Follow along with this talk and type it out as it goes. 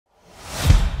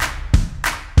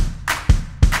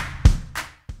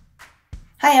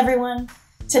Hi everyone!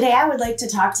 Today I would like to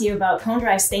talk to you about Cone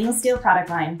Drive's stainless steel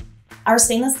product line. Our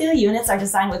stainless steel units are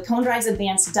designed with Cone Drive's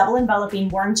advanced double enveloping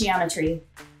worm geometry.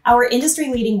 Our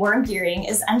industry-leading worm gearing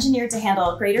is engineered to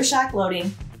handle greater shock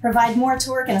loading, provide more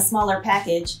torque in a smaller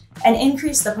package, and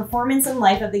increase the performance and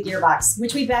life of the gearbox,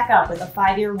 which we back up with a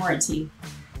 5-year warranty.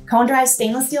 Cone Drive's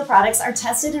stainless steel products are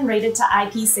tested and rated to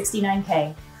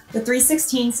IP69K. The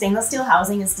 316 stainless steel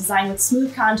housing is designed with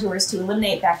smooth contours to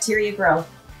eliminate bacteria growth.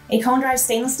 A Cone Drive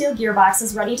stainless steel gearbox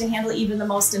is ready to handle even the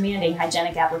most demanding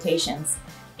hygienic applications.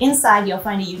 Inside, you'll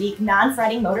find a unique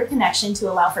non-fretting motor connection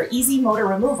to allow for easy motor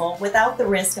removal without the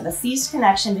risk of a seized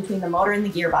connection between the motor and the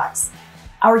gearbox.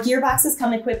 Our gearboxes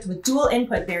come equipped with dual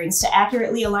input bearings to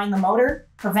accurately align the motor,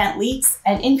 prevent leaks,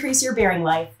 and increase your bearing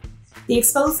life. The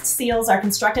exposed seals are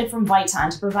constructed from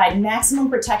Viton to provide maximum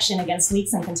protection against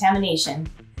leaks and contamination.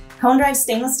 Cone Drive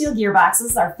stainless steel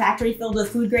gearboxes are factory filled with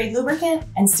food-grade lubricant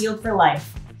and sealed for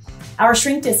life. Our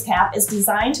shrink disc cap is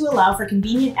designed to allow for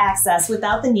convenient access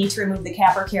without the need to remove the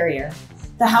cap or carrier.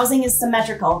 The housing is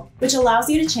symmetrical, which allows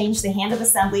you to change the hand of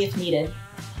assembly if needed.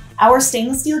 Our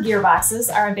stainless steel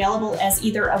gearboxes are available as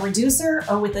either a reducer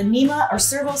or with a NEMA or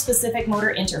servo-specific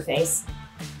motor interface.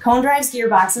 Cone Drive's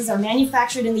gearboxes are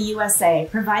manufactured in the USA,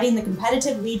 providing the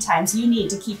competitive lead times you need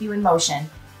to keep you in motion.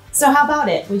 So how about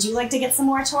it? Would you like to get some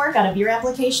more torque out of your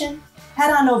application?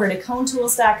 Head on over to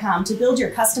conetools.com to build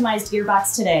your customized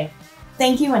gearbox today.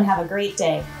 Thank you and have a great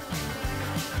day.